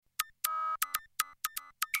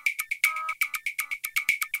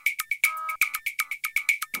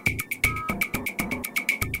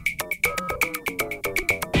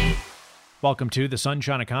Welcome to the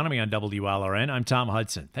Sunshine Economy on WLRN. I'm Tom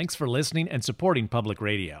Hudson. Thanks for listening and supporting public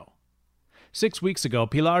radio. 6 weeks ago,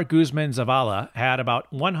 Pilar Guzman Zavala had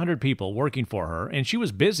about 100 people working for her, and she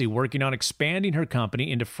was busy working on expanding her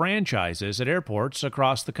company into franchises at airports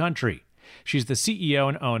across the country. She's the CEO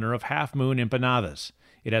and owner of Half Moon Empanadas.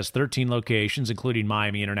 It has 13 locations, including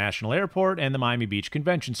Miami International Airport and the Miami Beach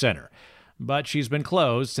Convention Center. But she's been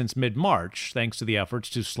closed since mid-March, thanks to the efforts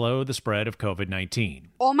to slow the spread of COVID-19.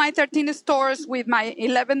 All my 13 stores with my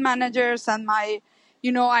 11 managers and I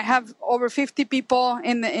have over 50 people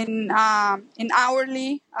in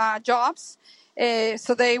hourly jobs.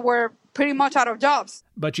 So they were pretty much out of jobs.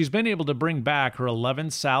 But she's been able to bring back her 11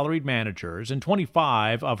 salaried managers and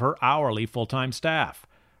 25 of her hourly full-time staff.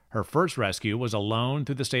 Her first rescue was a loan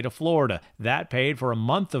through the state of Florida. That paid for a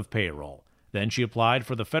month of payroll. Then she applied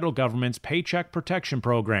for the federal government's Paycheck Protection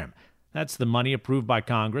Program. That's the money approved by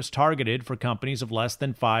Congress targeted for companies of less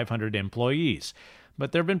than 500 employees.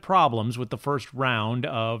 But there have been problems with the first round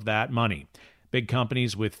of that money. Big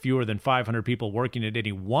companies with fewer than 500 people working at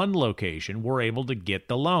any one location were able to get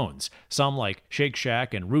the loans. Some, like Shake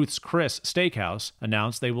Shack and Ruth's Chris Steakhouse,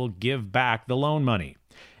 announced they will give back the loan money.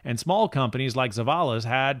 And small companies like Zavala's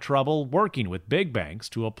had trouble working with big banks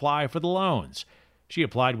to apply for the loans. She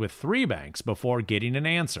applied with 3 banks before getting an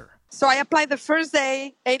answer. So I applied the first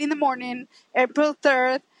day, 8 in the morning, April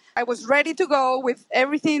 3rd. I was ready to go with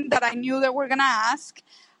everything that I knew they were going to ask.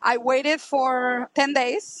 I waited for 10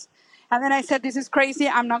 days. And then I said, this is crazy.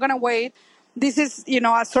 I'm not going to wait. This is,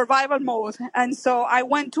 a survival mode. And so I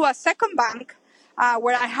went to a second bank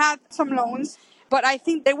where I had some loans. But I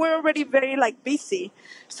think they were already very busy.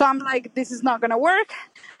 So I'm like, this is not going to work.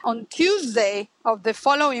 On Tuesday of the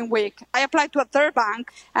following week, I applied to a third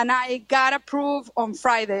bank and I got approved on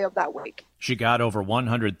Friday of that week. She got over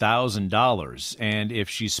 $100,000. And if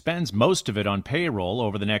she spends most of it on payroll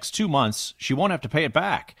over the next 2 months, she won't have to pay it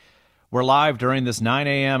back. We're live during this 9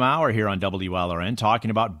 a.m. hour here on WLRN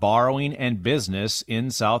talking about borrowing and business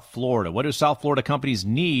in South Florida. What do South Florida companies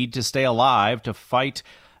need to stay alive to fight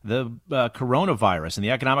the coronavirus and the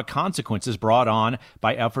economic consequences brought on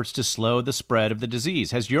by efforts to slow the spread of the disease?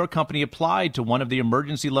 Has your company applied to one of the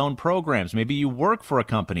emergency loan programs? Maybe you work for a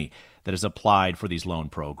company that has applied for these loan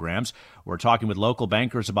programs. We're talking with local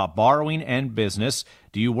bankers about borrowing and business.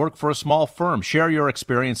 Do you work for a small firm? Share your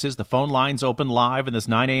experiences. The phone line's open live in this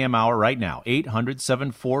 9 a.m. hour right now.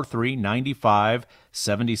 800-743-9576.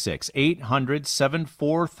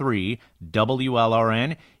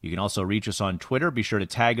 800-743-WLRN. You can also reach us on Twitter. Be sure to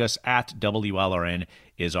tag us at WLRN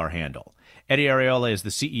is our handle. Eddie Arreola is the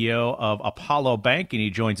CEO of Apollo Bank, and he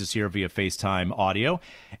joins us here via FaceTime audio.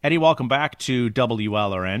 Eddie, welcome back to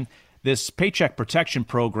WLRN. This Paycheck Protection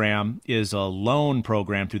Program is a loan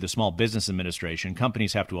program through the Small Business Administration.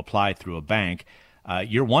 Companies have to apply through a bank.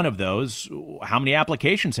 You're one of those. How many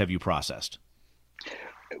applications have you processed?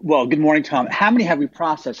 Well, good morning, Tom. How many have we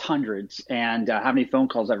processed? Hundreds. And how many phone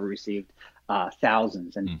calls have we received?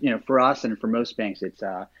 Thousands. And, for us and for most banks, it's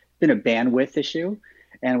been a bandwidth issue.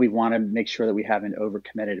 And we want to make sure that we haven't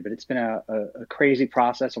overcommitted. But it's been a crazy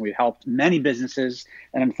process, and we've helped many businesses.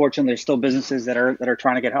 And unfortunately, there's still businesses that are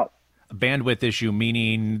trying to get help. A bandwidth issue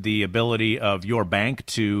meaning the ability of your bank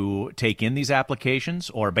to take in these applications,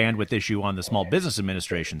 or a bandwidth issue on the Small Business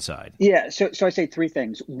Administration side? Yeah, so I say 3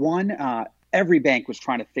 things. One, every bank was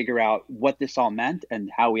trying to figure out what this all meant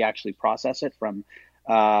and how we actually process it, from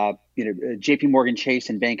JP Morgan Chase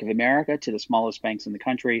and Bank of America to the smallest banks in the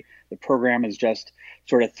country. The program is just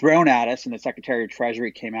sort of thrown at us, and the Secretary of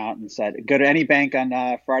Treasury came out and said, go to any bank on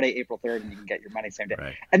Friday, April 3rd, and you can get your money same day.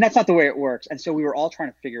 Right. And that's not the way it works. And so we were all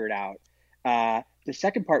trying to figure it out. The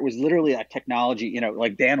second part was literally like technology,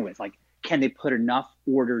 like bandwidth, like can they put enough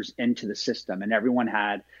orders into the system? And everyone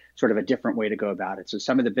had sort of a different way to go about it. So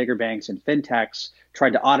some of the bigger banks and fintechs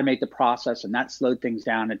tried to automate the process, and that slowed things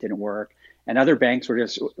down. It didn't work. And other banks were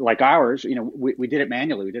just like ours, we did it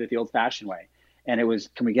manually. We did it the old-fashioned way. And it was,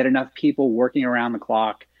 can we get enough people working around the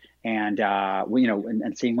clock and,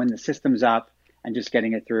 and seeing when the system's up and just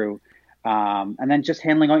getting it through. And then just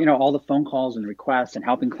handling, all the phone calls and requests and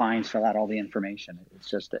helping clients fill out all the information.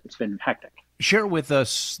 It's been hectic. Share with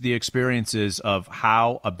us the experiences of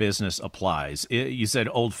how a business applies. You said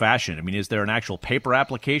old-fashioned. I mean, is there an actual paper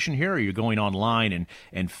application here, or are you going online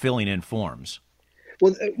and filling in forms?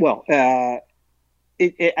 Well, at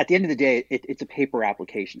the end of the day, it's a paper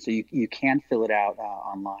application, so you can fill it out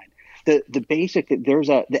online. The basic, the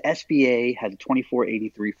SBA has a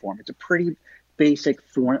 2483 form. It's a pretty basic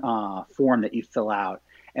form that you fill out,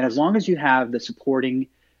 and as long as you have the supporting,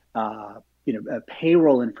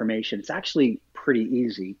 payroll information, it's actually pretty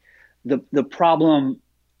easy. The problem,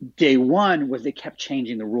 day one was they kept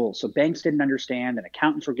changing the rules. So banks didn't understand, and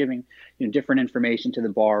accountants were giving different information to the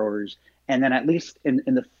borrowers. And then at least in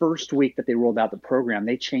the first week that they rolled out the program,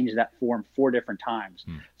 they changed that form 4 different times.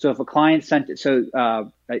 So if a client sent it, I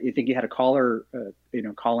think you had a caller,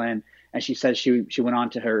 call in, and she says she went on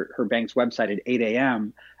to her bank's website at 8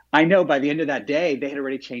 a.m. I know by the end of that day, they had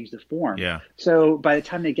already changed the form. Yeah. So by the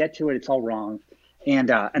time they get to it, it's all wrong.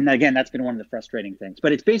 And again, that's been one of the frustrating things.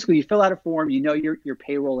 But it's basically you fill out a form, your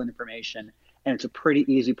payroll information, and it's a pretty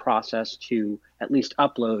easy process to at least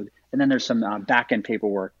upload. And then there's some back-end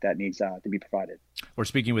paperwork that needs to be provided. We're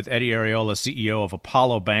speaking with Eddie Areola, CEO of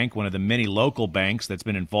Apollo Bank, one of the many local banks that's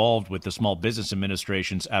been involved with the Small Business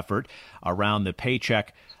Administration's effort around the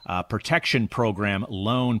Paycheck Protection Program,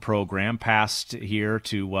 loan program passed here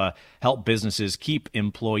to help businesses keep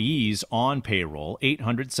employees on payroll.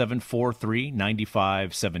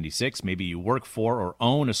 800-743-9576. Maybe you work for or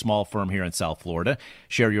own a small firm here in South Florida.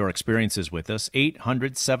 Share your experiences with us.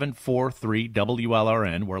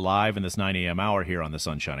 800-743-WLRN. We're live in this 9 a.m. hour here on the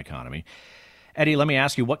Sunshine Economy. Eddie, let me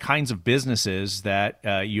ask you, what kinds of businesses that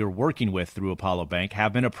you're working with through Apollo Bank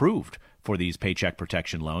have been approved for these paycheck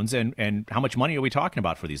protection loans, and how much money are we talking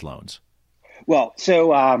about for these loans? Well,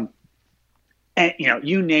 so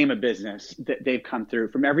you name a business that they've come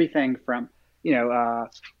through, from everything from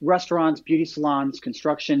restaurants, beauty salons,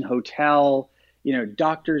 construction, hotel,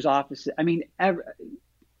 doctors' offices. I mean,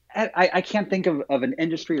 I can't think of an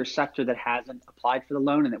industry or sector that hasn't applied for the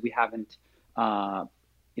loan and that we haven't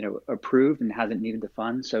approved and hasn't needed the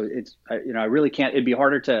funds. So it's I really can't. It'd be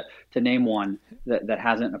harder to name one that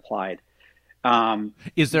hasn't applied.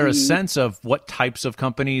 Is there a sense of what types of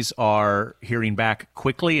companies are hearing back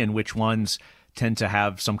quickly and which ones tend to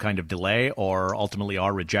have some kind of delay or ultimately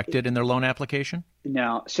are rejected in their loan application?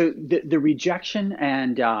 No. So the rejection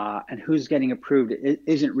and who's getting approved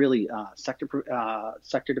isn't really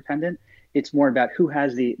sector dependent. It's more about who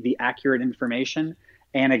has the accurate information,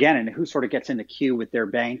 and who sort of gets in the queue with their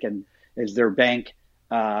bank, and is their bank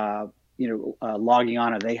logging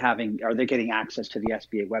on? Are they getting access to the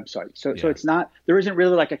SBA website? So it's not, there isn't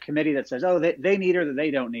really like a committee that says, oh, they need it or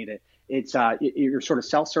they don't need it. It's you're sort of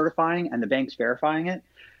self-certifying and the bank's verifying it.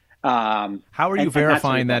 How are you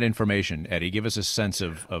verifying that information, Eddie? Give us a sense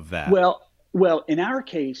of that. Well, in our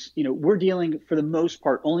case, we're dealing for the most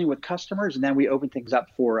part only with customers, and then we open things up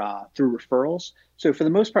for through referrals. So for the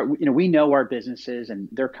most part, we know our businesses, and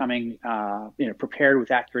they're coming, prepared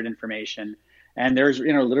with accurate information. And there's,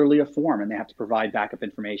 literally a form, and they have to provide backup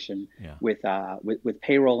information with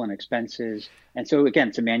payroll and expenses. And so again,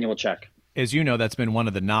 it's a manual check. As you know, that's been one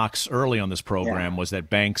of the knocks early on this program, was that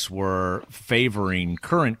banks were favoring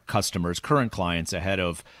current customers, current clients ahead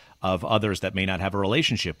of others that may not have a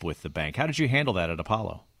relationship with the bank. How did you handle that at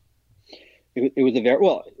Apollo? It was a very,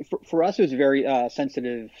 for us, it was a very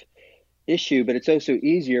sensitive issue, but it's also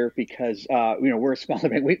easier because, we're a smaller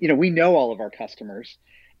bank. We know all of our customers.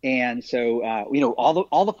 And so,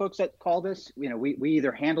 all the folks that called us, we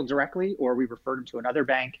either handle directly or we refer them to another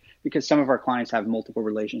bank, because some of our clients have multiple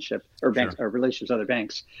relationships or banks or relationships with other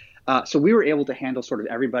banks. So we were able to handle sort of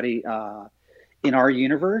everybody in our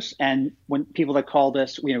universe. And when people that called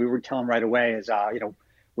us, we would tell them right away is,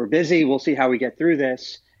 we're busy. We'll see how we get through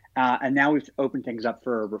this. And now we've opened things up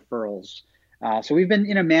for referrals. So we've been,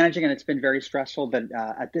 managing, and it's been very stressful. But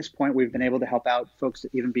at this point, we've been able to help out folks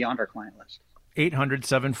even beyond our client list.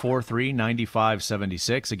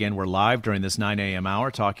 800-743-9576. Again, we're live during this 9 a.m. hour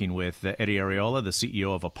talking with Eddie Areola, the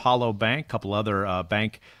CEO of Apollo Bank. A couple other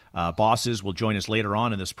bank bosses will join us later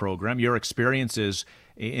on in this program. Your experiences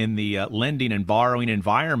in the lending and borrowing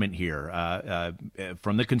environment here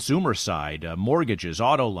from the consumer side, mortgages,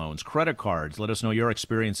 auto loans, credit cards. Let us know your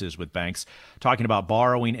experiences with banks. Talking about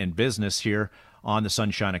borrowing and business here on the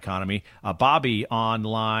Sunshine Economy. Bobby on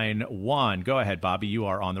line 1. Go ahead, Bobby. You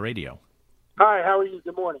are on the radio. Hi, how are you?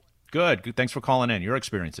 Good morning. Good. Thanks for calling in. Your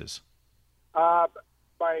experiences.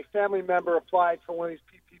 My family member applied for one of these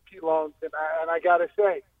PPP loans, and I got to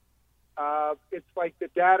say, it's like the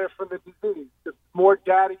data from the disease. The more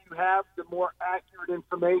data you have, the more accurate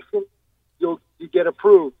information you get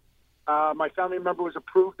approved. My family member was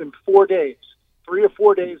approved in 4 days. 3 or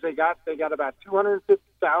 4 days they got about $250,000.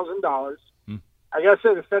 I got to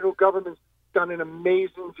say, the federal government's done an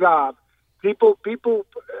amazing job. Some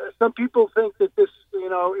people think that this,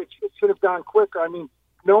 it should have gone quicker. I mean,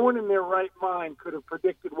 no one in their right mind could have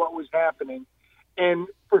predicted what was happening. And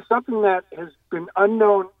for something that has been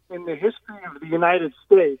unknown in the history of the United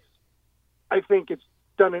States, I think it's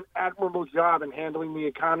done an admirable job in handling the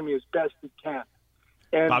economy as best it can.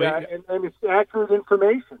 And and it's accurate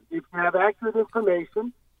information. If you have accurate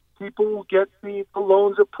information, people will get the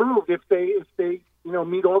loans approved if they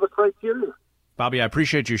meet all the criteria. Bobby, I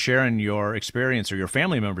appreciate you sharing your experience or your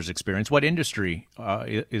family member's experience. What industry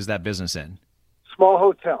is that business in? Small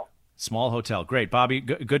hotel. Small hotel. Great. Bobby,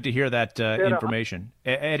 good to hear that information.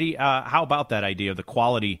 Eddie, how about that idea of the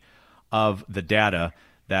quality of the data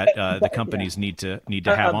that the companies need to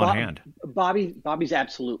have on hand? Bobby's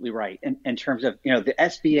absolutely right in terms of, the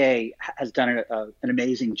SBA has done an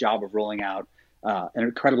amazing job of rolling out an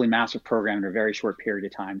incredibly massive program in a very short period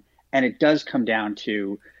of time. And it does come down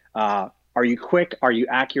to, are you quick? Are you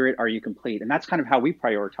accurate? Are you complete? And that's kind of how we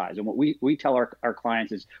prioritize. And what we tell our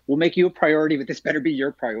clients is, we'll make you a priority, but this better be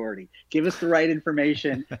your priority. Give us the right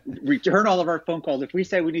information. Return all of our phone calls. If we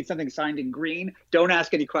say we need something signed in green, don't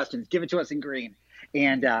ask any questions. Give it to us in green.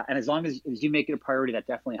 And as long as you make it a priority, that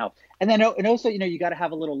definitely helps. And then also, you got to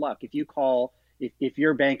have a little luck. If you call, if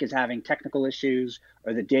your bank is having technical issues,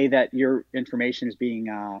 or the day that your information is being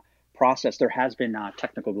process, there has been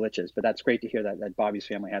technical glitches, but that's great to hear that Bobby's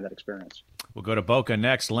family had that experience. We'll go to Boca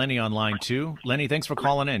next. Lenny on line 2. Lenny, thanks for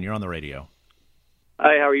calling in. You're on the radio.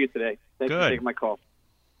 Hi, how are you today? Thanks Good. for taking my call.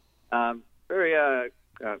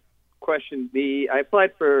 Question. I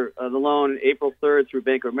applied for the loan April 3rd through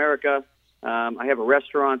Bank of America. I have a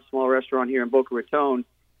small restaurant here in Boca Raton,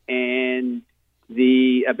 and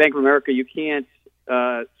the Bank of America, you can't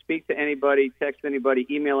speak to anybody, text anybody,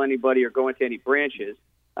 email anybody, or go into any branches.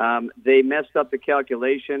 They messed up the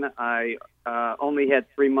calculation. I only had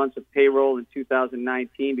 3 months of payroll in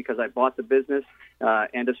 2019 because I bought the business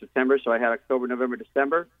end of September, so I had October, November,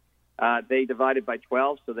 December. They divided by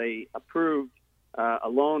 12, so they approved a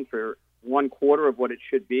loan for 1/4 of what it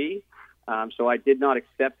should be. So I did not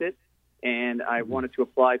accept it, and I wanted to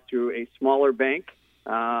apply through a smaller bank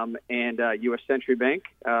and U.S. Century Bank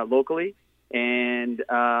locally. And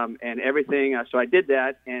everything. So I did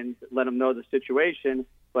that and let them know the situation.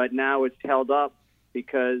 But now it's held up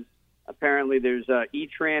because apparently there's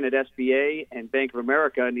E-Tran at SBA, and Bank of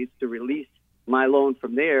America needs to release my loan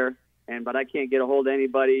from there. But I can't get a hold of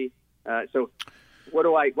anybody. So what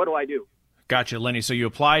do I do? Gotcha, Lenny. So you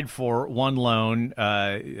applied for one loan.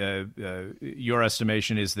 Your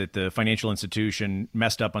estimation is that the financial institution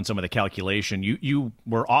messed up on some of the calculation. You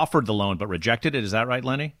were offered the loan but rejected it. Is that right,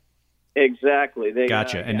 Lenny? Exactly.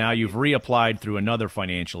 Gotcha. And now you've reapplied through another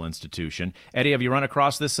financial institution. Eddie, have you run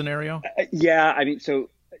across this scenario? Yeah. I mean,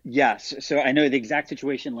 yes. So I know the exact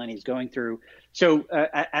situation Lenny's going through. So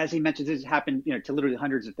as he mentioned, this has happened, to literally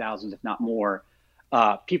hundreds of thousands, if not more,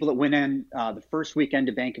 people that went in the first weekend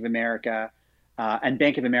to Bank of America, and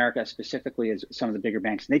Bank of America specifically is some of the bigger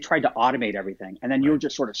banks, and they tried to automate everything. And then you were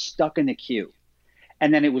just sort of stuck in the queue.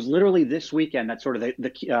 And then it was literally this weekend that sort of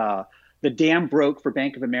the dam broke for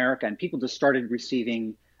Bank of America, and people just started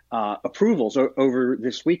receiving approvals over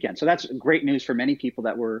this weekend. So that's great news for many people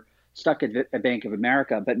that were stuck at Bank of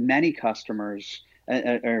America. But many customers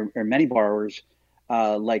or many borrowers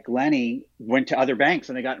like Lenny went to other banks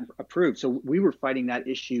and they got approved. So we were fighting that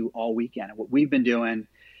issue all weekend. And what we've been doing,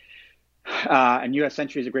 and U.S.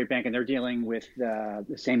 Century is a great bank, and they're dealing with the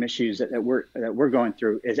same issues that we're going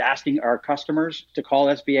through, is asking our customers to call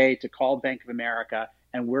SBA, to call Bank of America,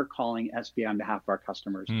 and we're calling SBA on behalf of our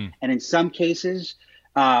customers. And in some cases,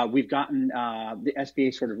 we've gotten the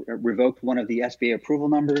SBA sort of revoked one of the SBA approval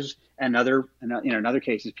numbers, and in other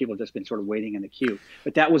cases, people have just been sort of waiting in the queue.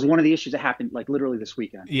 But that was one of the issues that happened like literally this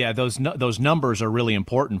weekend. Yeah, those numbers are really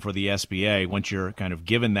important for the SBA. Once you're kind of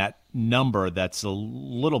given that number, that's a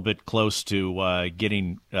little bit close to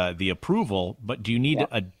getting the approval. But do you need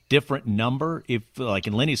a different number? If, like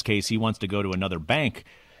in Lenny's case, he wants to go to another bank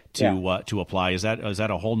to apply, is that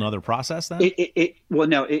a whole nother process then?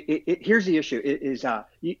 Here's the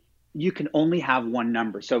issue: you can only have one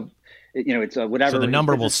number, so it's whatever. So the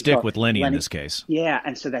number will stick with Lenny in this case. Yeah,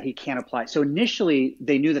 and so that he can't apply. So initially,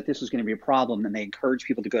 they knew that this was going to be a problem, and they encouraged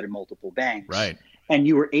people to go to multiple banks. Right. And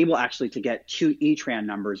you were able actually to get 2 E-Tran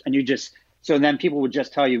numbers, and so then people would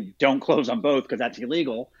just tell you don't close on both because that's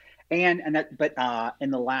illegal. But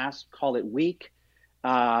in the last, call it week,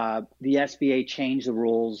 the SBA changed the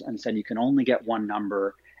rules and said you can only get one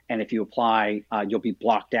number, and if you apply, you'll be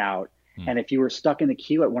blocked out. And if you were stuck in the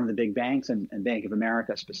queue at one of the big banks, and Bank of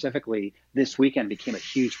America specifically, this weekend became a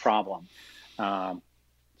huge problem. And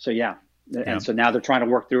so now they're trying to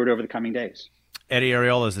work through it over the coming days. Eddie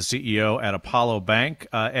Arreola is the CEO at Apollo Bank.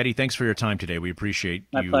 Eddie, thanks for your time today. We appreciate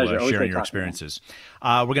My you pleasure. sharing your experiences.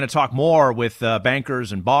 We're going to talk more with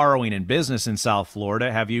bankers and borrowing and business in South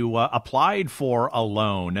Florida. Have you applied for a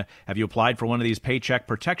loan? Have you applied for one of these Paycheck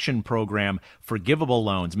Protection Program forgivable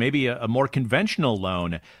loans, maybe a more conventional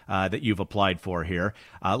loan that you've applied for here?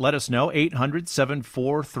 Let us know,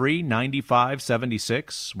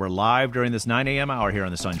 800-743-9576. We're live during this 9 a.m. hour here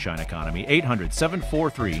on the Sunshine Economy,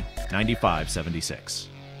 800-743-9576.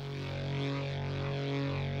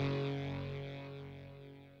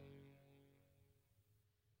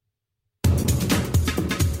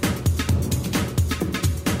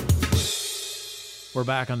 We're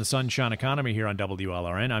back on the Sunshine Economy here on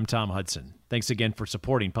WLRN. I'm Tom Hudson. Thanks again for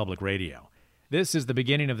supporting public radio. This is the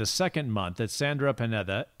beginning of the second month that Sandra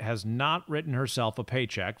Pineda has not written herself a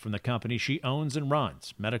paycheck from the company she owns and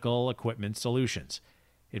runs, Medical Equipment Solutions.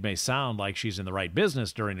 It may sound like she's in the right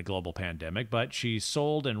business during the global pandemic, but she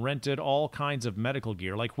sold and rented all kinds of medical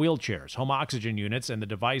gear like wheelchairs, home oxygen units, and the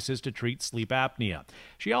devices to treat sleep apnea.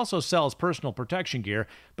 She also sells personal protection gear,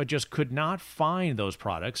 but just could not find those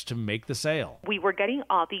products to make the sale. We were getting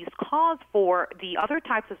all these calls for the other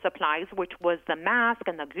types of supplies, which was the mask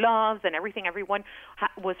and the gloves and everything everyone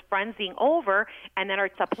was frenzying over, and then our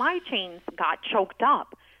supply chains got choked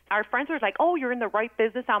up. Our friends were like, oh, you're in the right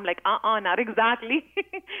business. I'm like, not exactly.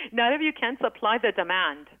 Not if you can't supply the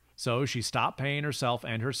demand. So she stopped paying herself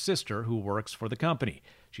and her sister, who works for the company.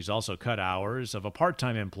 She's also cut hours of a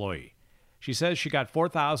part-time employee. She says she got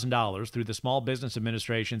 $4,000 through the Small Business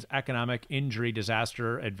Administration's Economic Injury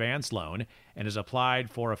Disaster Advance Loan and has applied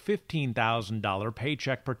for a $15,000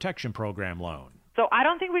 Paycheck Protection Program loan. So I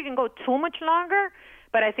don't think we can go too much longer,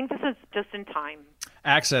 but I think this is just in time.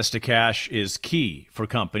 Access to cash is key for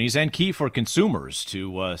companies and key for consumers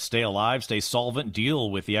to stay alive, stay solvent, deal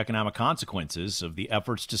with the economic consequences of the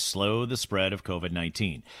efforts to slow the spread of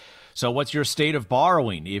COVID-19. So what's your state of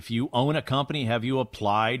borrowing? If you own a company, have you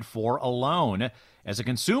applied for a loan? As a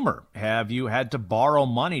consumer, have you had to borrow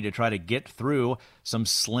money to try to get through some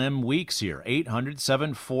slim weeks here?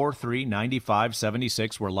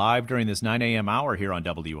 800-743-9576. We're live during this 9 a.m. hour here on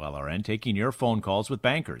WLRN, taking your phone calls with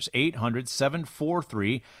bankers.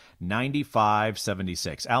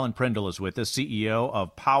 800-743-9576. Alan Prindle is with us, CEO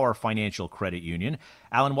of Power Financial Credit Union.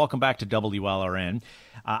 Alan, welcome back to WLRN.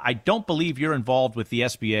 I don't believe you're involved with the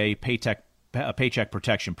SBA Paycheck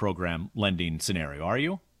Protection Program lending scenario, are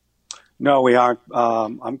you? No, we aren't.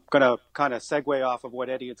 I'm going to kind of segue off of what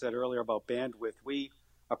Eddie had said earlier about bandwidth. We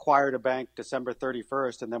acquired a bank December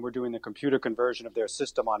 31st, and then we're doing the computer conversion of their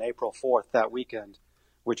system on April 4th that weekend,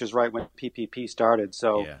 which is right when PPP started.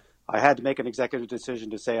 So I had to make an executive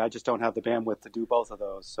decision to say I just don't have the bandwidth to do both of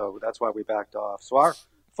those. So that's why we backed off. So our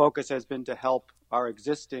focus has been to help our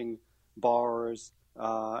existing borrowers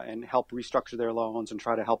and help restructure their loans and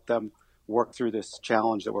try to help them work through this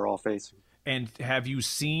challenge that we're all facing. And have you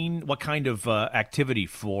seen what kind of activity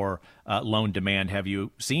for loan demand have you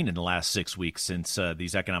seen in the last 6 weeks since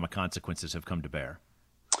these economic consequences have come to bear?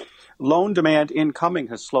 Loan demand incoming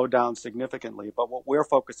has slowed down significantly, but what we're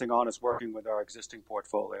focusing on is working with our existing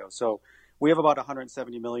portfolio. So we have about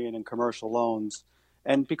 $170 million in commercial loans.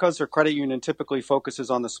 And because our credit union typically focuses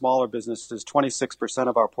on the smaller businesses, 26%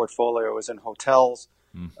 of our portfolio is in hotels,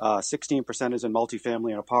 16% is in multifamily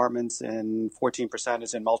and apartments, and 14%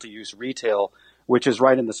 is in multi-use retail, which is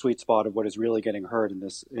right in the sweet spot of what is really getting hurt in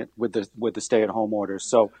this with the stay-at-home orders.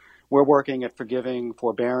 So we're working at forgiving,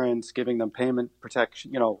 forbearance, giving them payment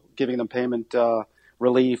protection, giving them payment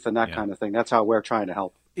relief and that kind of thing. That's how we're trying to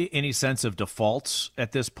help. Any sense of defaults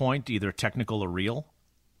at this point, either technical or real?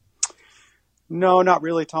 No, not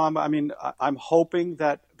really, Tom. I mean, I'm hoping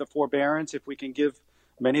that the forbearance, if we can give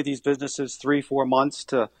many of these businesses 3-4 months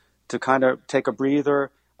to kind of take a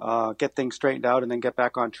breather, get things straightened out, and then get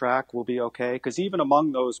back on track, we'll be okay. Because even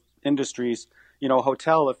among those industries,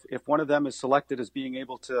 hotel, if one of them is selected as being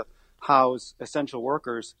able to house essential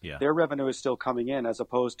workers, their revenue is still coming in, as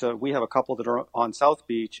opposed to we have a couple that are on South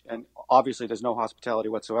Beach, and obviously there's no hospitality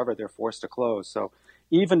whatsoever. They're forced to close. So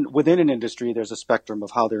even within an industry, there's a spectrum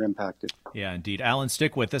of how they're impacted. Yeah, indeed. Alan,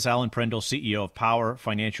 stick with us. Alan Prindle, CEO of Power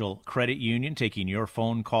Financial Credit Union, taking your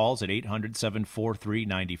phone calls at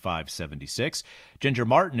 800-743-9576. Ginger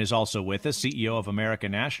Martin is also with us, CEO of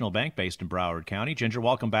American National Bank, based in Broward County. Ginger,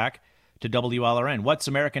 welcome back to WLRN. What's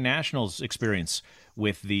American National's experience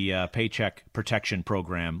with the Paycheck Protection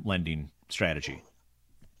Program lending strategy?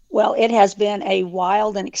 Well, it has been a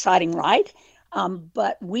wild and exciting ride.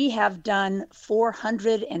 But we have done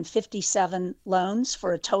 457 loans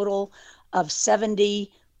for a total of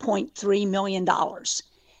 $70.3 million.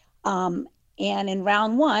 And in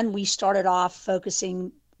round one, we started off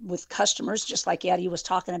focusing with customers, just like Eddie was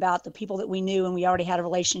talking about, the people that we knew and we already had a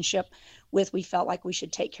relationship with, we felt like we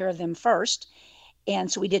should take care of them first.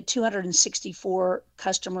 And so we did 264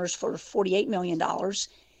 customers for $48 million.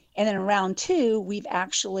 And then in round two, we've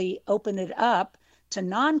actually opened it up to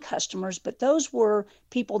non-customers, but those were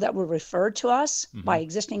people that were referred to us by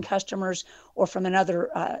existing customers or from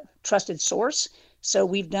another trusted source. So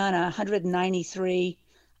we've done 193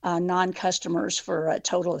 non-customers for a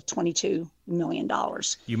total of $22 million.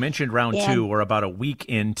 You mentioned round two. We're about a week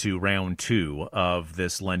into round two of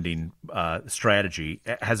this lending strategy.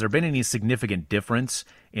 Has there been any significant difference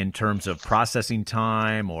in terms of processing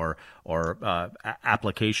time or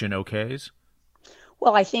application OKs?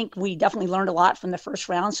 Well, I think we definitely learned a lot from the first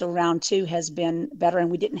round. So round two has been better, and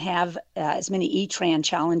we didn't have as many E-Tran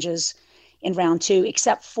challenges in round two,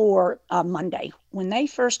 except for Monday. When they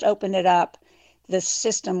first opened it up, the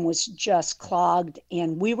system was just clogged,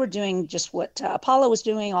 and we were doing just what Apollo was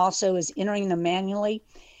doing also, is entering them manually.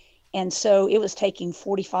 And so it was taking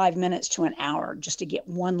 45 minutes to an hour just to get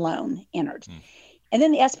one loan entered. And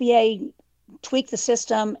then the SBA tweaked the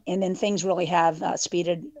system, and then things really have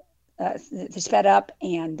sped up,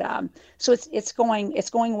 and so it's going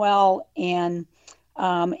well. And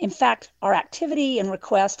in fact, our activity and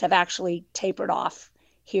requests have actually tapered off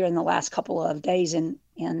here in the last couple of days, and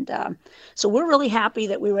so we're really happy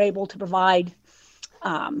that we were able to provide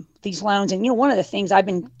these loans. And one of the things I've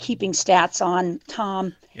been keeping stats on,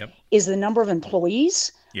 Tom, is the number of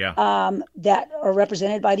employees that are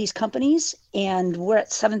represented by these companies, and we're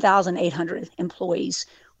at 7,800 employees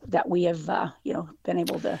that we have, been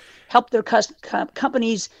able to help their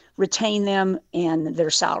companies retain them and their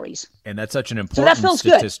salaries. And that's such an important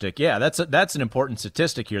statistic. Good. Yeah, that's an important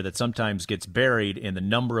statistic here that sometimes gets buried in the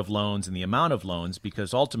number of loans and the amount of loans,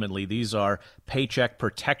 because ultimately these are Paycheck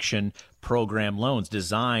Protection Program loans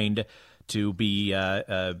designed to be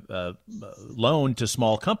loaned to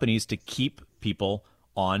small companies to keep people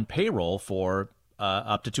on payroll for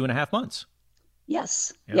up to 2.5 months.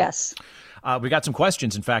 Yes, yeah. Yes. We got some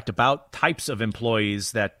questions, in fact, about types of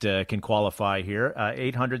employees that can qualify here.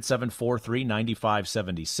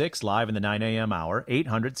 800-743-9576, live in the 9 a.m. hour,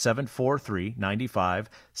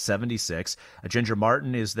 800-743-9576. Ginger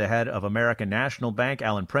Martin is the head of American National Bank.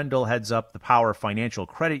 Alan Prendle heads up the Power Financial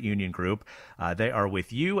Credit Union Group. They are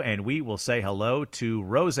with you, and we will say hello to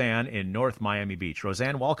Roseanne in North Miami Beach.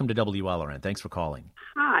 Roseanne, welcome to WLRN. Thanks for calling.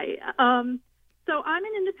 Hi. So I'm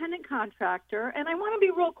an independent contractor, and I want to be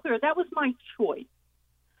real clear. That was my choice.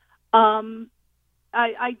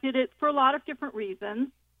 I did it for a lot of different reasons,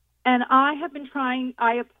 and I have been trying.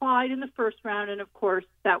 I applied in the first round, and, of course,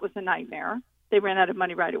 that was a nightmare. They ran out of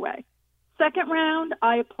money right away. Second round,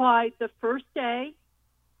 I applied the first day,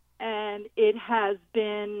 and it has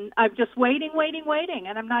been – I'm just waiting,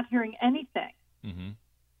 and I'm not hearing anything.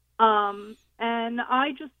 And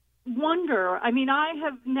I just wonder, I mean, I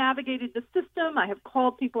have navigated the system. I have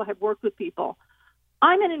called people. I have worked with people.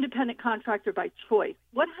 I'm an independent contractor by choice.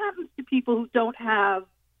 What happens to people who don't have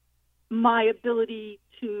my ability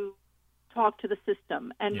to talk to the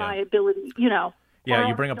system and my ability, Yeah,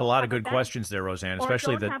 you bring up a lot of good questions there, Roseanne,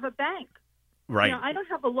 especially don't have a bank. Right. I don't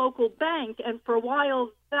have a local bank, and for a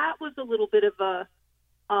while that was a little bit of a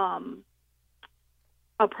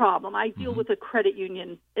problem. I deal with a credit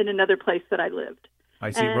union in another place that I lived. I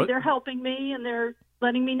see. And they're helping me, and they're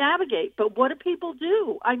letting me navigate. But what do people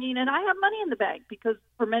do? I mean, and I have money in the bank because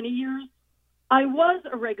for many years I was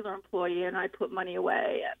a regular employee, and I put money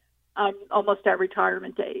away, and I'm almost at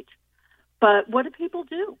retirement age. But what do people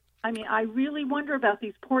do? I mean, I really wonder about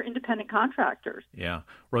these poor independent contractors. Yeah.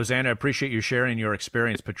 Roseanne, I appreciate you sharing your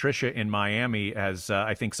experience. Patricia in Miami has,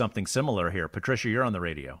 I think, something similar here. Patricia, you're on the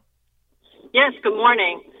radio. Yes, good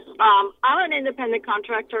morning. I'm an independent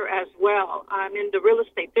contractor as well. I'm in the real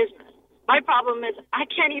estate business. My problem is I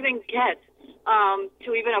can't even get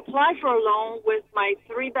to even apply for a loan with my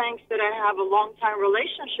three banks that I have a long-time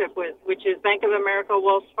relationship with, which is Bank of America,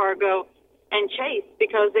 Wells Fargo, and Chase,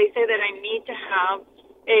 because they say that I need to have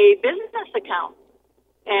a business account.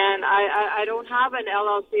 And I don't have an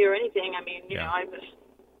LLC or anything. I mean,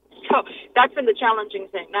 so that's been the challenging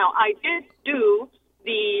thing. Now, I did do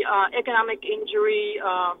the economic injury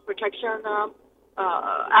protection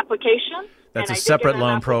application. That's a separate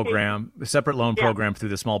loan program, program through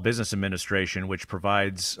the Small Business Administration, which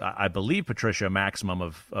provides, I believe, Patricia, a maximum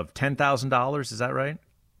of $10,000. Is that right?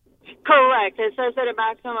 Correct. It says that a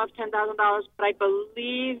maximum of $10,000, but I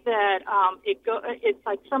believe that it's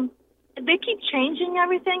like they keep changing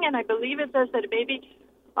everything, and I believe it says that maybe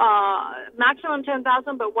maximum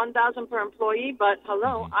 $10,000, but $1,000 per employee. But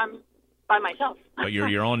hello, I'm by myself. But you're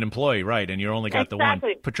your own employee, right? And you only got Exactly. the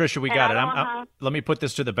one. Patricia, we And got I it. Let me put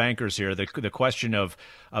this to the bankers here. The question of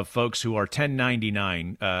folks who are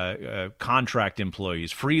 1099 contract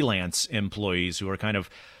employees, freelance employees who are kind of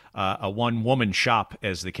a one-woman shop,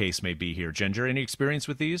 as the case may be here. Ginger, any experience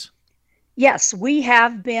with these? Yes, we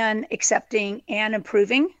have been accepting and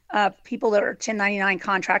approving people that are 1099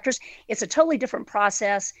 contractors. It's a totally different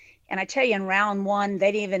process. And I tell you, in round one,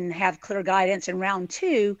 they didn't even have clear guidance. In round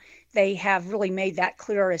two, they have really made that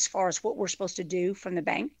clear as far as what we're supposed to do from the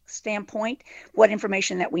bank standpoint, what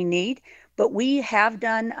information that we need. But we have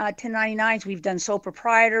done 1099s. We've done sole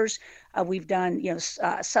proprietors. We've done,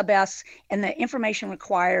 sub-S. And the information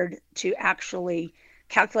required to actually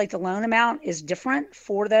calculate the loan amount is different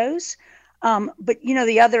for those. But,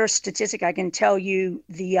 the other statistic I can tell you,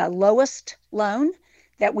 the lowest loan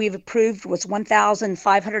that we've approved was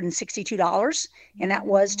 $1,562, and that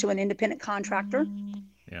was to an independent contractor.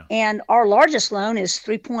 Yeah. And our largest loan is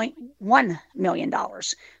 $3.1 million.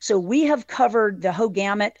 So we have covered the whole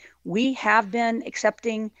gamut. We have been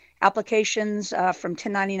accepting applications from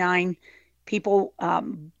 1099 people,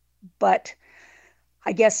 but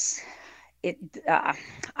I guess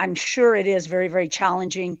I'm sure it is very, very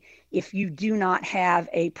challenging if you do not have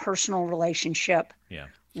a personal relationship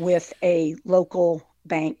with a local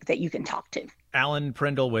bank that you can talk to. Alan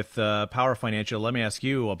Prindle with Power Financial. Let me ask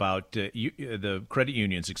you about the credit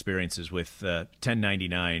union's experiences with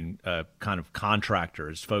 1099 kind of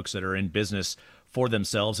contractors, folks that are in business for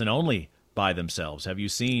themselves and only by themselves. Have you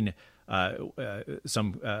seen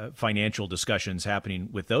some financial discussions happening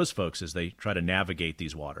with those folks as they try to navigate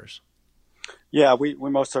these waters? Yeah, we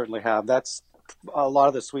most certainly have. That's a lot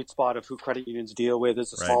of the sweet spot of who credit unions deal with is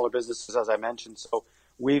the smaller businesses, as I mentioned. So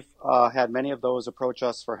we've had many of those approach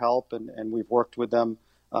us for help, and we've worked with them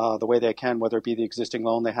the way they can, whether it be the existing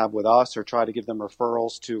loan they have with us or try to give them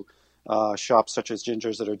referrals to shops such as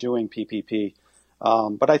Ginger's that are doing PPP.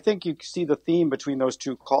 But I think you see the theme between those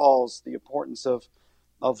two calls, the importance of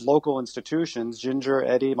local institutions. Ginger,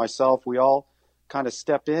 Eddie, myself, we all kind of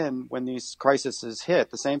stepped in when these crises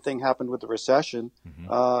hit. The same thing happened with the recession.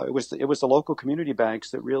 Mm-hmm. It was the local community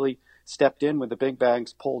banks that really stepped in when the big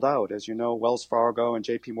banks pulled out. As you know, Wells Fargo and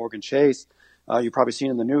JP Morgan Chase, you've probably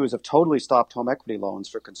seen in the news, have totally stopped home equity loans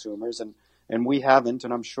for consumers, and we haven't,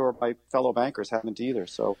 and I'm sure my fellow bankers haven't either.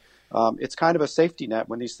 So it's kind of a safety net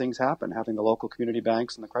when these things happen, having the local community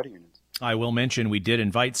banks and the credit unions. I will mention we did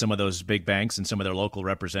invite some of those big banks and some of their local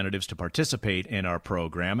representatives to participate in our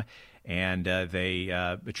program, and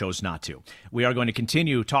they chose not to. We are going to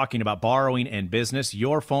continue talking about borrowing and business.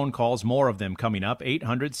 Your phone calls, more of them coming up,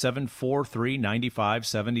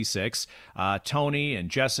 800-743-9576. Tony and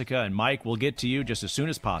Jessica and Mike will get to you just as soon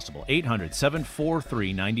as possible.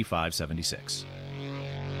 800-743-9576.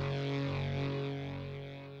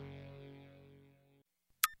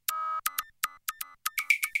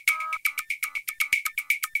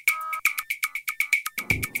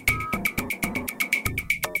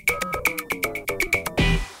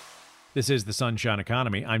 This is the Sunshine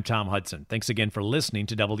Economy. I'm Tom Hudson. Thanks again for listening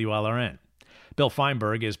to WLRN. Bill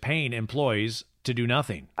Feinberg is paying employees to do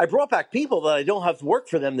nothing. I brought back people that I don't have to work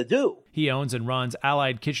for them to do. He owns and runs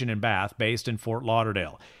Allied Kitchen and Bath based in Fort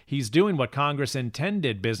Lauderdale. He's doing what Congress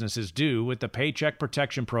intended businesses do with the Paycheck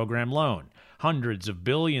Protection Program loan. Hundreds of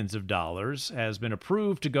billions of dollars has been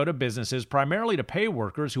approved to go to businesses primarily to pay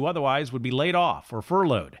workers who otherwise would be laid off or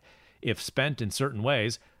furloughed. If spent in certain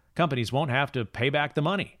ways, companies won't have to pay back the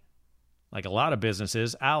money. Like a lot of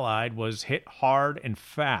businesses, Allied was hit hard and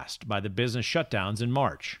fast by the business shutdowns in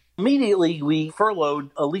March. Immediately, we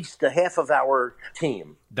furloughed at least a half of our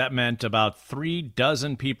team. That meant about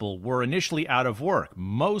 36 people were initially out of work.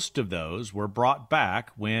 Most of those were brought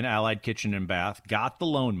back when Allied Kitchen and Bath got the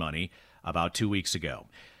loan money about 2 weeks ago.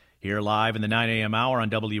 Here live in the 9 a.m. hour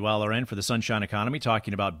on WLRN for the Sunshine Economy,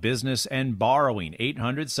 talking about business and borrowing.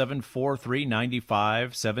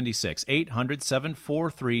 800-743-9576.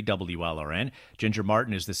 800-743-WLRN. Ginger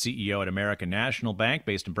Martin is the CEO at American National Bank,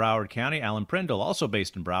 based in Broward County. Alan Prindle, also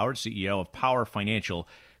based in Broward, CEO of Power Financial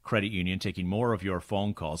Credit Union, taking more of your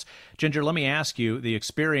phone calls. Ginger, let me ask you the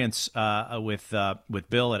experience with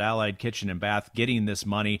Bill at Allied Kitchen and Bath, getting this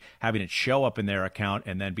money, having it show up in their account,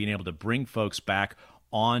 and then being able to bring folks back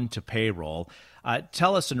on to payroll.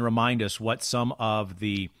 Tell us and remind us what some of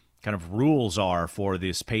the kind of rules are for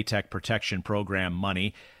this Paycheck Protection Program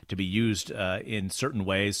money to be used in certain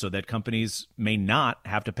ways so that companies may not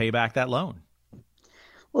have to pay back that loan.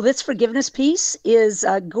 Well, this forgiveness piece is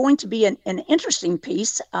going to be an interesting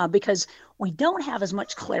piece because we don't have as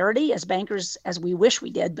much clarity as bankers as we wish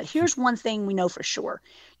we did. But here's one thing we know for sure.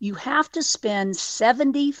 You have to spend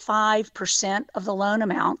 75% of the loan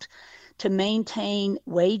amount to maintain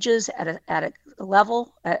wages at a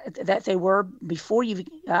level that they were before the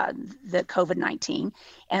COVID-19.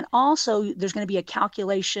 And also there's going to be a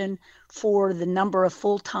calculation for the number of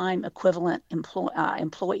full-time equivalent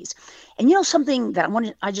employees. And something that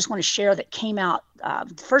I just want to share that came out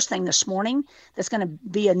first thing this morning that's going to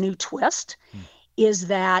be a new twist is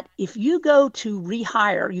that if you go to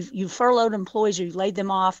rehire, you've furloughed employees or you laid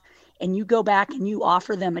them off, and you go back and you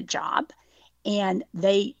offer them a job and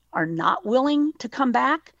they are not willing to come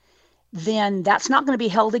back, then that's not going to be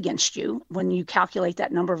held against you when you calculate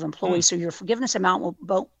that number of employees. So your forgiveness amount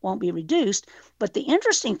won't be reduced. But the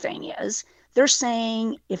interesting thing is they're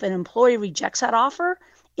saying if an employee rejects that offer,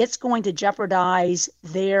 it's going to jeopardize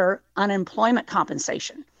their unemployment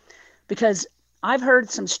compensation. Because I've heard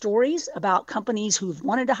some stories about companies who've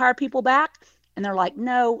wanted to hire people back, and they're like,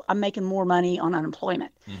 no, I'm making more money on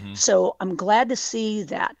unemployment. So I'm glad to see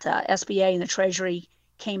that SBA and the Treasury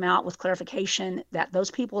came out with clarification that those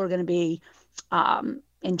people are going to be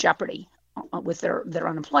in jeopardy with their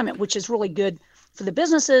unemployment, which is really good for the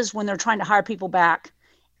businesses when they're trying to hire people back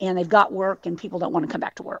and they've got work and people don't want to come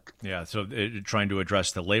back to work. Yeah, so trying to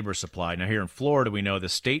address the labor supply. Now here in Florida, we know the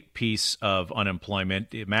state piece of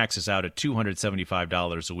unemployment, it maxes out at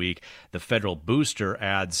 $275 a week. The federal booster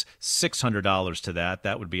adds $600 to that.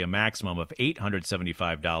 That would be a maximum of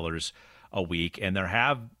 $875 a week. And there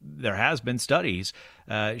has been studies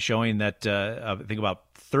showing that I think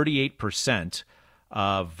about 38%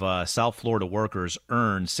 of South Florida workers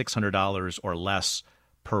earn $600 or less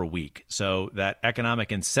per week. So that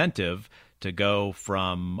economic incentive to go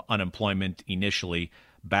from unemployment initially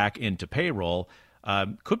back into payroll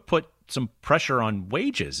could put some pressure on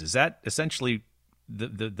wages. Is that essentially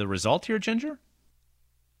the result here, Ginger?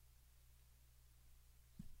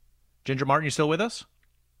 Ginger Martin, you still with us?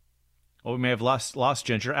 Oh, we may have lost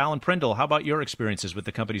Ginger. Alan Prindle, how about your experiences with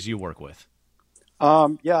the companies you work with?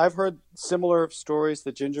 Yeah, I've heard similar stories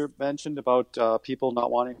that Ginger mentioned about people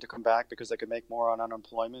not wanting to come back because they could make more on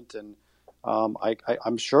unemployment. And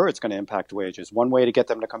I'm sure it's going to impact wages. One way to get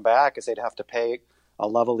them to come back is they'd have to pay a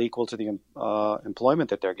level equal to the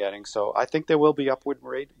employment that they're getting. So I think there will be upward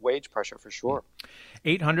wage pressure for sure.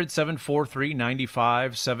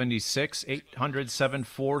 800-743-9576,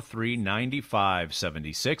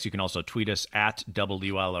 800-743-9576. You can also tweet us at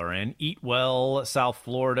WLRN. Eat Well South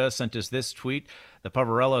Florida sent us this tweet. The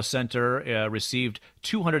Poverello Center received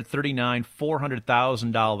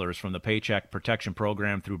 $400,000 from the Paycheck Protection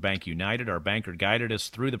Program through Bank United. Our banker guided us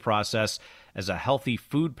through the process as a healthy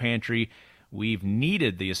food pantry. We've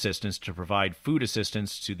needed the assistance to provide food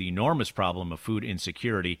assistance to the enormous problem of food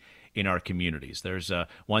insecurity in our communities. There's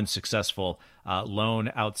one successful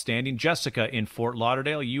loan outstanding. Jessica in Fort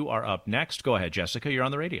Lauderdale, you are up next. Go ahead, Jessica. You're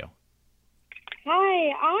on the radio.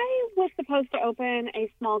 Hi. I was supposed to open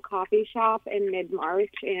a small coffee shop in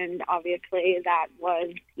mid-March, and obviously that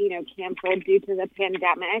was, canceled due to the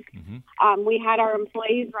pandemic. We had our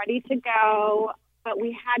employees ready to go, but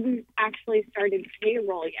we hadn't actually started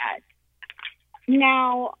payroll yet.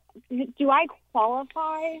 Now, do I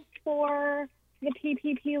qualify for the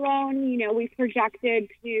PPP loan? We've projected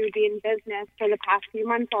to be in business for the past few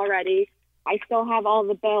months already. I still have all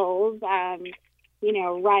the bills, rent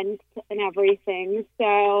and everything.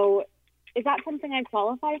 So is that something I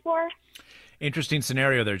qualify for? Interesting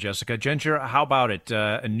scenario there, Jessica. Ginger, how about it?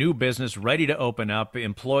 A new business ready to open up,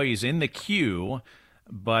 employees in the queue,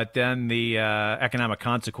 but then the economic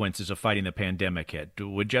consequences of fighting the pandemic hit.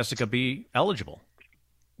 Would Jessica be eligible?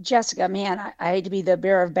 Jessica, man, I hate to be the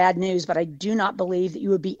bearer of bad news, but I do not believe that you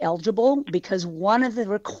would be eligible because one of the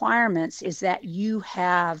requirements is that you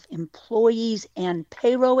have employees and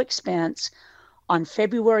payroll expense on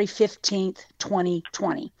February 15th,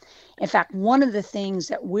 2020. In fact, one of the things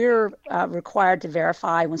that we're required to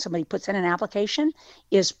verify when somebody puts in an application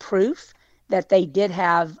is proof that they did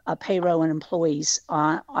have a payroll and employees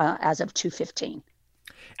as of 2/15.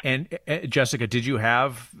 And Jessica, did you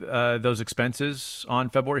have those expenses on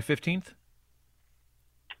February 15th?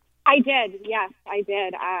 I did. Yes, I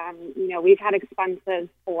did. We've had expenses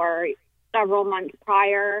for several months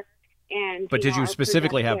prior. But did you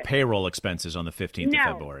specifically have payroll expenses on the 15th of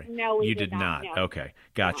February? No, we you did not. No. Okay,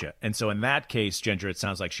 gotcha. No. And so in that case, Ginger, it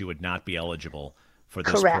sounds like she would not be eligible for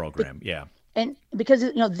this Correct. program. Yeah. And because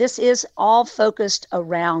this is all focused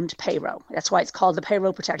around payroll. That's why it's called the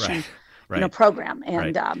Payroll Protection program.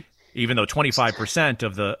 And even though 25%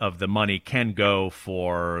 of the money can go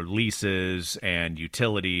for leases and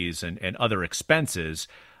utilities and other expenses,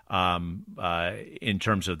 in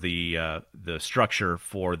terms of the structure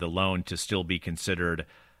for the loan to still be considered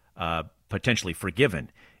potentially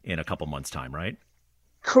forgiven in a couple months' time, right?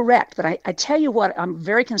 Correct. But I tell you what I'm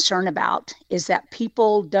very concerned about is that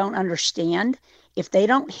people don't understand if they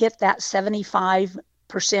don't hit that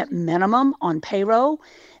 75% minimum on payroll,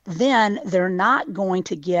 then they're not going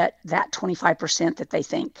to get that 25% that they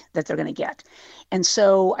think that they're going to get. And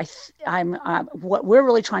so I'm what we're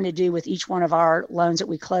really trying to do with each one of our loans that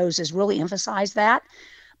we close is really emphasize that,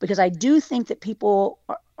 because I do think that people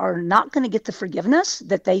are not going to get the forgiveness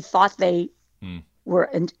that they thought they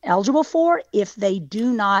were eligible for if they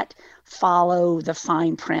do not follow the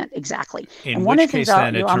fine print exactly. In which case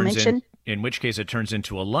it turns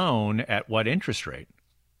into a loan at what interest rate?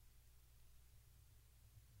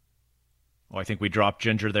 Oh, I think we dropped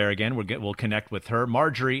Ginger there again. We'll connect with her.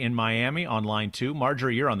 Marjorie in Miami on line 2.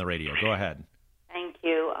 Marjorie, you're on the radio. Go ahead. Thank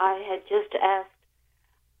you. I had just asked,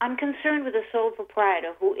 I'm concerned with a sole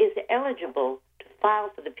proprietor who is eligible to file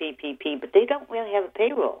for the PPP, but they don't really have a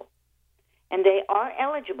payroll. And they are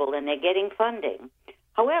eligible and they're getting funding.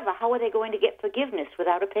 However, how are they going to get forgiveness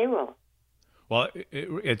without a payroll? Well,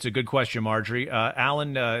 it's a good question, Marjorie.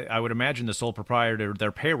 Alan, I would imagine the sole proprietor,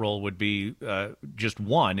 their payroll would be just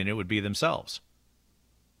one, and it would be themselves.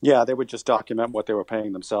 Yeah, they would just document what they were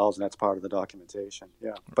paying themselves, and that's part of the documentation.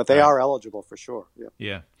 Yeah, but they are eligible for sure.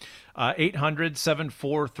 Yeah.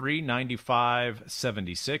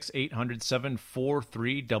 800-743-9576,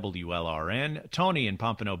 800-743-WLRN. Tony in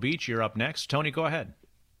Pompano Beach, you're up next. Tony, go ahead.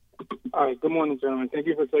 All right. Good morning, gentlemen. Thank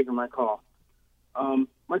you for taking my call.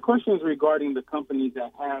 My question is regarding the companies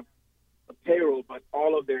that have a payroll, but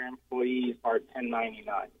all of their employees are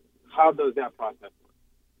 1099. How does that process work?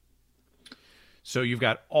 So you've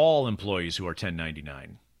got all employees who are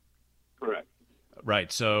 1099. Correct. Right.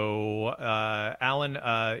 So, Alan,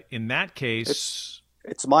 in that case...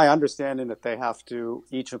 It's my understanding that they have to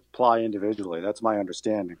each apply individually. That's my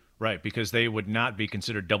understanding. Right, because they would not be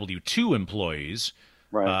considered W-2 employees,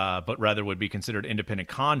 right. But rather would be considered independent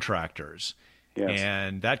contractors. Yes.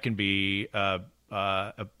 And that can be a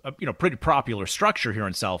pretty popular structure here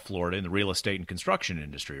in South Florida in the real estate and construction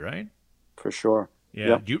industry, right? For sure. Yeah.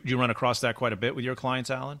 Yep. Do you run across that quite a bit with your clients,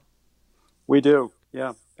 Alan? We do.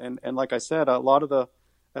 Yeah. And like I said,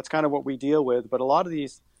 that's kind of what we deal with. But a lot of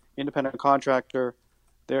these independent contractor,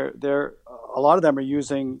 a lot of them are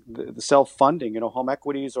using the self-funding, home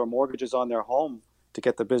equities or mortgages on their home to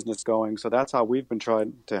get the business going. So that's how we've been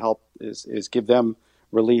trying to help is give them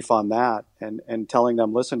relief on that and telling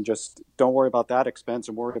them, listen, just don't worry about that expense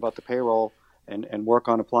and worry about the payroll and work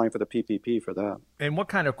on applying for the PPP for that. And what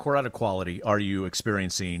kind of credit quality are you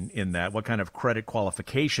experiencing in that? What kind of credit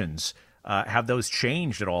qualifications have those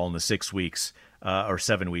changed at all in the 6 weeks or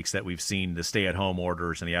 7 weeks that we've seen the stay-at-home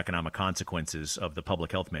orders and the economic consequences of the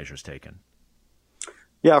public health measures taken?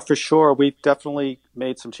 Yeah, for sure. We've definitely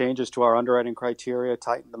made some changes to our underwriting criteria,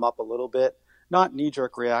 tightened them up a little bit. Not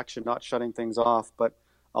knee-jerk reaction, not shutting things off, but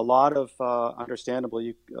a lot of,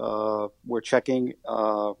 understandably, we're checking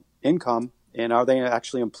income and are they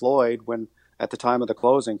actually employed when at the time of the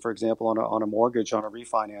closing, for example, on a mortgage, on a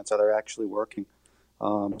refinance, are they actually working?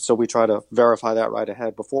 So we try to verify that right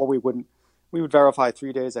ahead. Before we would verify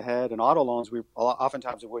 3 days ahead. And auto loans,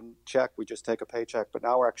 oftentimes we wouldn't check. We just take a paycheck. But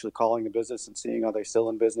now we're actually calling the business and seeing, are they still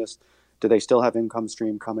in business? Do they still have income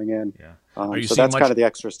stream coming in? Yeah. So that's kind of the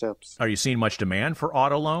extra steps. Are you seeing much demand for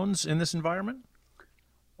auto loans in this environment?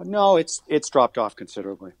 No, it's dropped off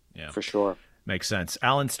considerably, for sure. Makes sense.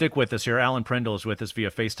 Alan, stick with us here. Alan Prindle is with us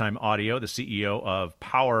via FaceTime audio, the CEO of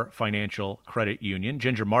Power Financial Credit Union.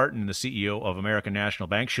 Ginger Martin, the CEO of American National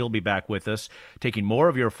Bank. She'll be back with us, taking more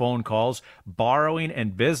of your phone calls, borrowing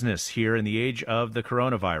and business here in the age of the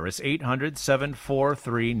coronavirus.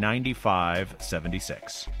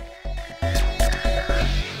 800-743-9576.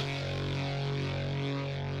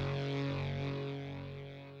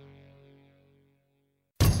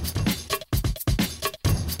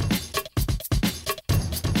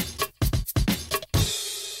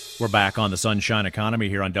 We're back on the Sunshine Economy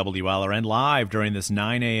here on WLRN live during this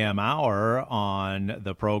 9 a.m. hour on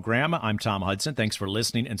the program. I'm Tom Hudson. Thanks for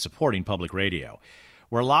listening and supporting public radio.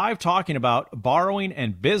 We're live talking about borrowing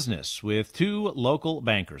and business with two local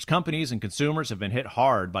bankers. Companies and consumers have been hit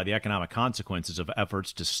hard by the economic consequences of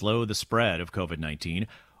efforts to slow the spread of COVID-19.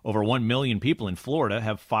 Over 1 million people in Florida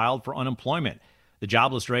have filed for unemployment. The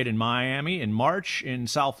jobless rate in Miami in March in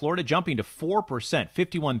South Florida jumping to 4%.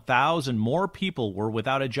 51,000 more people were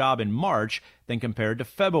without a job in March than compared to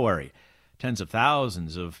February. Tens of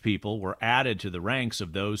thousands of people were added to the ranks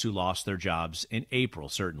of those who lost their jobs in April,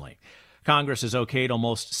 certainly. Congress has okayed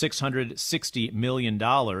almost $660 million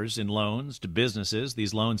in loans to businesses.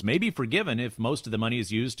 These loans may be forgiven if most of the money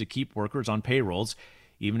is used to keep workers on payrolls.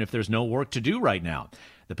 even if there's no work to do right now.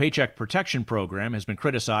 The Paycheck Protection Program has been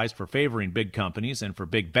criticized for favoring big companies and for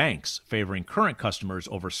big banks favoring current customers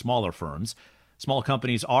over smaller firms. Small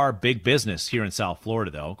companies are big business here in South Florida,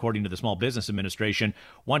 though. According to the Small Business Administration,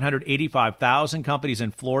 185,000 companies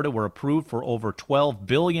in Florida were approved for over $12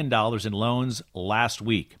 billion in loans last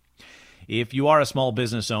week. If you are a small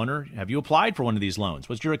business owner, have you applied for one of these loans?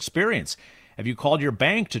 What's your experience? Have you called your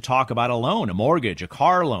bank to talk about a loan, a mortgage, a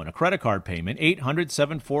car loan, a credit card payment?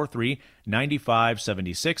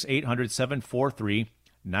 800-743-9576,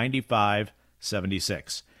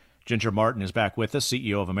 800-743-9576. Ginger Martin is back with us,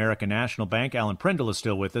 CEO of American National Bank. Alan Prindle is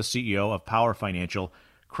still with us, CEO of Power Financial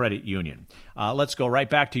Credit Union. Let's go right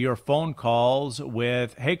back to your phone calls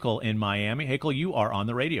with Hakel in Miami. Hakel, you are on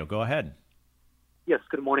the radio. Go ahead. Yes,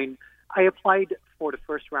 good morning. I applied for the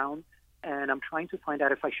first round, and I'm trying to find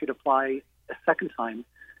out if I should apply a second time.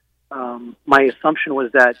 My assumption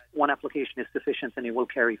was that one application is sufficient and it will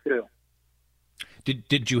carry through.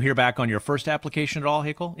 Did you hear back on your first application at all,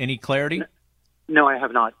 Hakel? Any clarity? No, I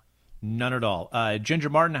have not. None at all. Ginger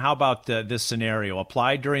Martin, how about this scenario?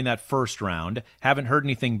 Applied during that first round, haven't heard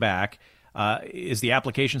anything back. Is the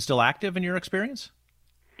application still active in your experience?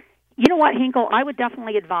 You know what, Hinkle? I would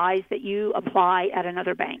definitely advise that you apply at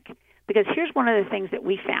another bank, because here's one of the things that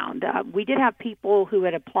we found. We did have people who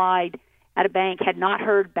had applied at a bank, had not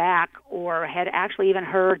heard back, or had actually even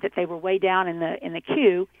heard that they were way down in the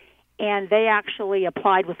queue, and they actually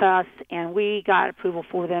applied with us, and we got approval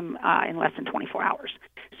for them in less than 24 hours.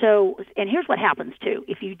 So, and here's what happens, too.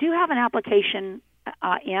 If you do have an application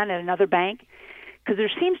in at another bank, because there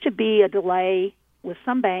seems to be a delay with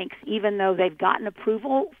some banks, even though they've gotten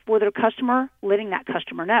approval for their customer, letting that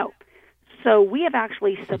customer know. So we have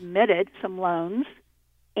actually submitted some loans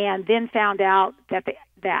and then found out that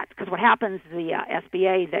because what happens, the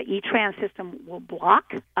SBA, the E-Trans system will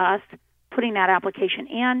block us putting that application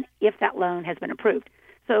in if that loan has been approved.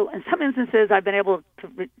 So in some instances, I've been able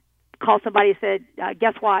to call somebody and said,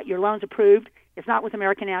 guess what, your loan's approved. It's not with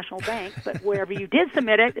American National Bank, but wherever you did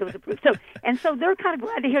submit it, it was approved. So they're kind of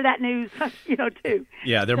glad to hear that news, too.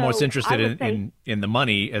 Yeah, they're most interested in the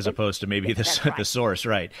money as opposed to maybe the source,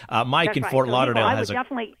 right? Mike in Fort Lauderdale has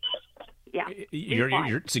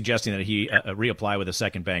You're suggesting that he reapply with a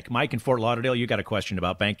second bank. Mike in Fort Lauderdale, you got a question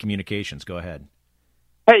about bank communications. Go ahead.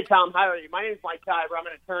 Hey, Tom. How are you? My name is Mike Tiber. I'm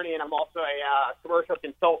an attorney, and I'm also a commercial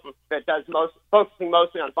consultant that does focusing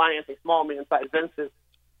mostly on financing small and medium-sized businesses.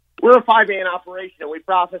 We're a 5-man operation, and we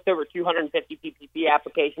processed over 250 PPP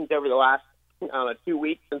applications over the last 2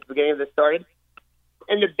 weeks since the beginning of this started.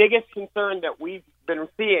 And the biggest concern that we've been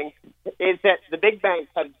seeing is that the big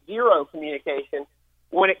banks have zero communication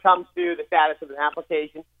when it comes to the status of an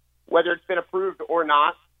application, whether it's been approved or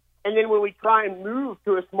not. And then when we try and move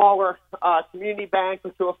to a smaller community bank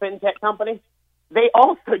or to a fintech company, they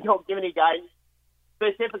also don't give any guidance,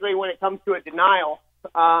 specifically when it comes to a denial,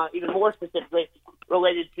 even more specifically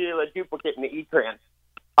related to a duplicate in the E-Trans.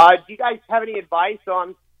 Do you guys have any advice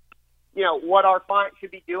on, what our client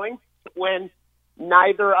should be doing when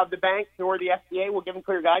neither of the banks nor the SBA will give them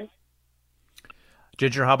clear guidance?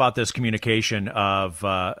 Ginger, how about this communication of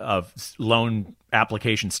loan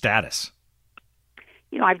application status?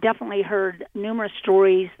 I've definitely heard numerous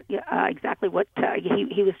stories, exactly what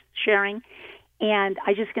he was sharing. And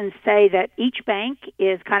I just can say that each bank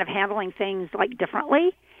is kind of handling things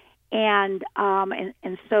differently. And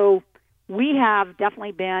so we have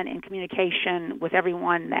definitely been in communication with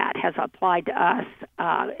everyone that has applied to us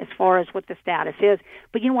as far as what the status is.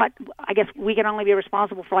 But you know what? I guess we can only be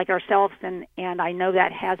responsible for ourselves, and I know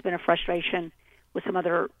that has been a frustration with some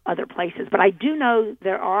other places. But I do know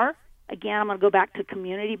there are, again, I'm going to go back to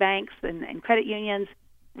community banks and credit unions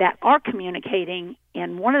that are communicating.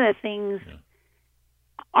 And one of the things,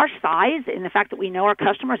 our size and the fact that we know our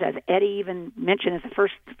customers, as Eddie even mentioned as the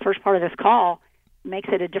first part of this call, makes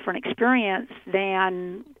it a different experience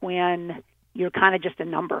than when you're kind of just a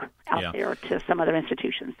number out there to some other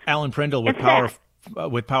institutions. Alan Prindle with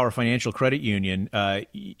Power Financial Credit Union,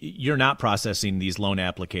 you're not processing these loan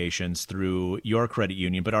applications through your credit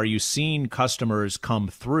union, but are you seeing customers come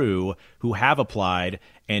through who have applied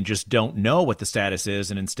and just don't know what the status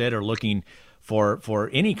is and instead are looking for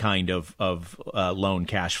any kind of loan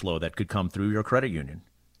cash flow that could come through your credit union?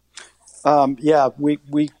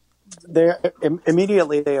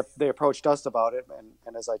 Immediately they approached us about it,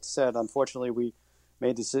 and as I said, unfortunately we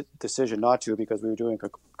made the decision not to because we were doing a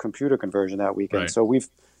computer conversion that weekend. Right. So we've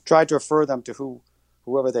tried to refer them to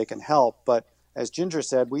whoever they can help. But as Ginger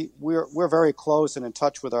said, we're very close and in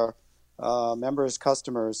touch with our members,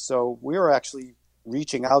 customers. So we were actually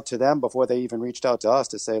reaching out to them before they even reached out to us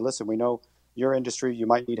to say, listen, we know your industry, you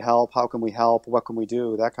might need help. How can we help? What can we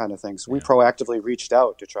do? That kind of thing. So we proactively reached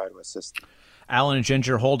out to try to assist them. Alan and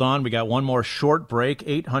Ginger, hold on. We got one more short break.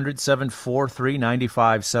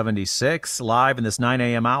 800-743-9576. Live in this 9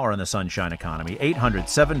 a.m. hour on the Sunshine Economy.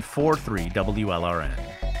 800-743-WLRN.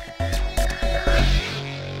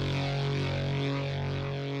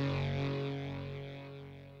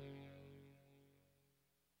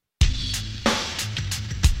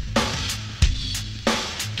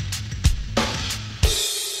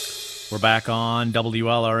 We're back on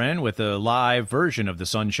WLRN with a live version of the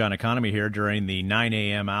Sunshine Economy here during the 9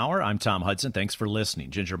 a.m. hour. I'm Tom Hudson. Thanks for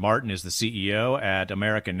listening. Ginger Martin is the CEO at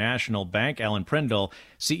American National Bank. Alan Prindle,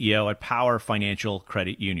 CEO at Power Financial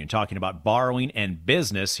Credit Union. Talking about borrowing and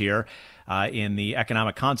business here in the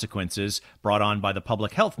economic consequences brought on by the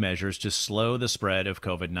public health measures to slow the spread of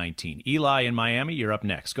COVID-19. Eli in Miami, you're up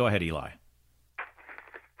next. Go ahead, Eli.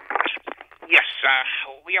 Yes,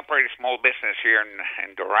 we operate a small business here in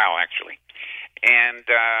Doral, actually. And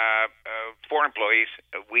for employees,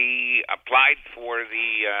 we applied for the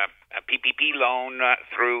PPP loan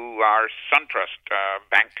through our SunTrust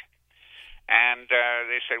bank. And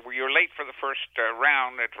they said, well, you're late for the first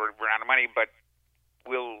round. We're out of money, but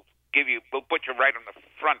we'll put you right on the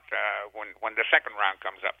front when the second round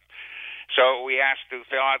comes up. So we asked to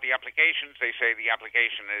fill out the applications. They say the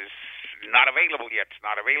application is not available yet,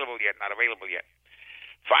 not available yet, not available yet.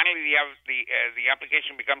 Finally, the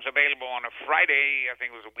application becomes available on a Friday, I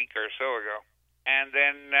think it was a week or so ago. And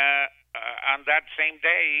then on that same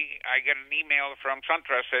day, I get an email from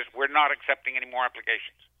SunTrust says, we're not accepting any more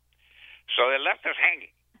applications. So they left us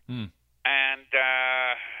hanging. And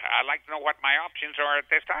I'd like to know what my options are at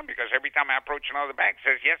this time, because every time I approach another bank, it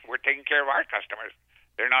says, yes, we're taking care of our customers.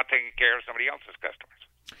 They're not taking care of somebody else's customers.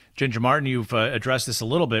 Ginger Martin, you've addressed this a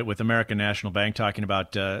little bit with American National Bank, talking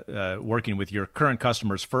about working with your current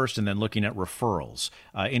customers first and then looking at referrals.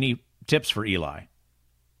 Any tips for Eli?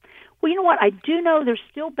 Well, you know what? I do know there's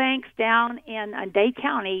still banks down in Dade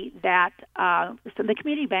County that some of the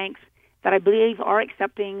community banks that I believe are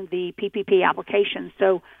accepting the PPP application.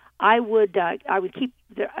 So I would keep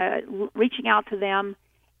reaching out to them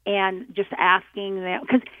and just asking them,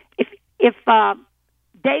 because if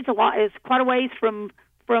Dade's is quite a ways from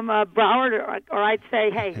Broward, or I'd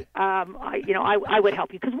say, hey, I would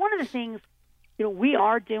help you. Because one of the things, we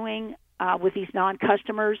are doing with these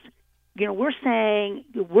non-customers, we're saying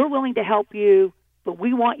we're willing to help you, but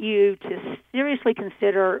we want you to seriously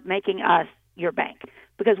consider making us your bank.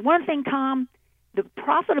 Because one thing, Tom, the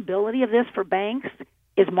profitability of this for banks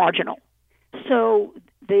is marginal. So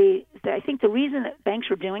I think the reason that banks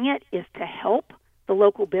are doing it is to help the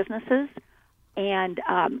local businesses and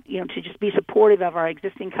to just be supportive of our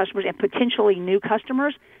existing customers and potentially new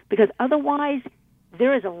customers, because otherwise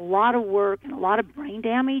there is a lot of work and a lot of brain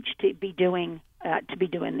damage to be doing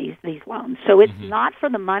these loans. So it's not for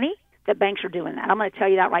the money that banks are doing that. I'm going to tell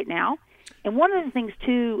you that right now. And one of the things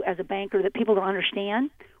too, as a banker, that people don't understand,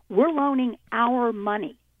 we're loaning our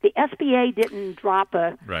money. The SBA didn't drop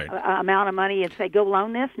a amount of money and say, go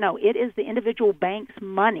loan this. No, it is the individual bank's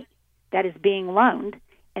money that is being loaned.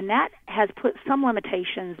 And that has put some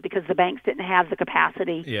limitations because the banks didn't have the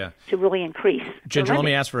capacity to really increase. Ginger, let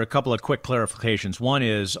me ask for a couple of quick clarifications. One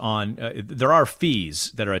is on there are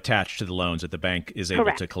fees that are attached to the loans that the bank is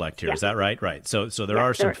able to collect here. Yeah. Is that right? Right. So there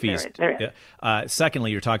are some fees. There is.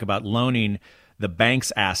 Secondly, you're talking about loaning the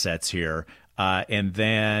bank's assets here and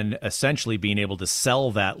then essentially being able to sell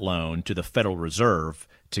that loan to the Federal Reserve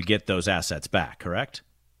to get those assets back, correct?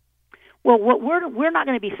 Well, we're not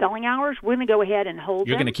going to be selling ours. We're going to go ahead and hold them.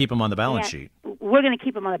 You're going to keep them on the balance sheet. We're going to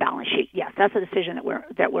keep them on the balance sheet. Yes, that's a decision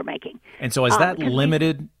that we're making. And so, has that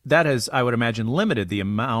limited? That has, I would imagine, limited the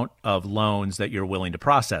amount of loans that you're willing to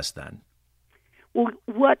process. Then, well,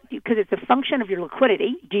 because it's a function of your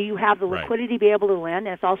liquidity. Do you have the liquidity to be able to lend?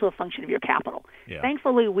 And it's also a function of your capital. Yeah.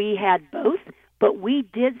 Thankfully, we had both. But we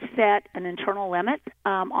did set an internal limit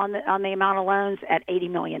on the amount of loans at $80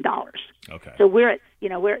 million. Okay. So we're at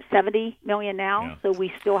 $70 million now. So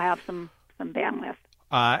we still have some bandwidth.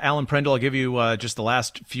 Alan Prindle, I'll give you just the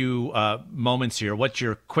last few moments here. What's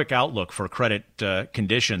your quick outlook for credit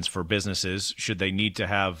conditions for businesses should they need to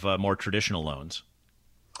have more traditional loans?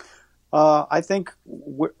 I think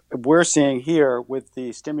we're seeing here with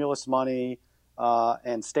the stimulus money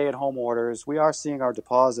and stay-at-home orders, we are seeing our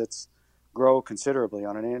deposits grow considerably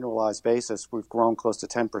on an annualized basis. We've grown close to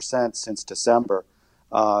 10% since December.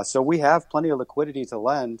 So we have plenty of liquidity to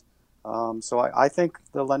lend. So I think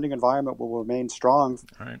the lending environment will remain strong.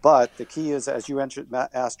 Right. But the key is, as you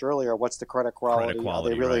asked earlier, what's the credit quality? Are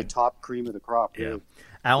they really right. top cream of the crop? Yeah.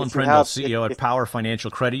 Alan Prindle, CEO at Power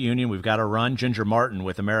Financial Credit Union. We've got to run. Ginger Martin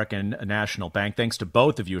with American National Bank. Thanks to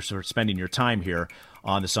both of you for spending your time here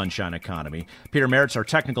on the Sunshine Economy. Peter Merritt's our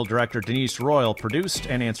technical director. Denise Royal produced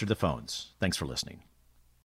and answered the phones. Thanks for listening.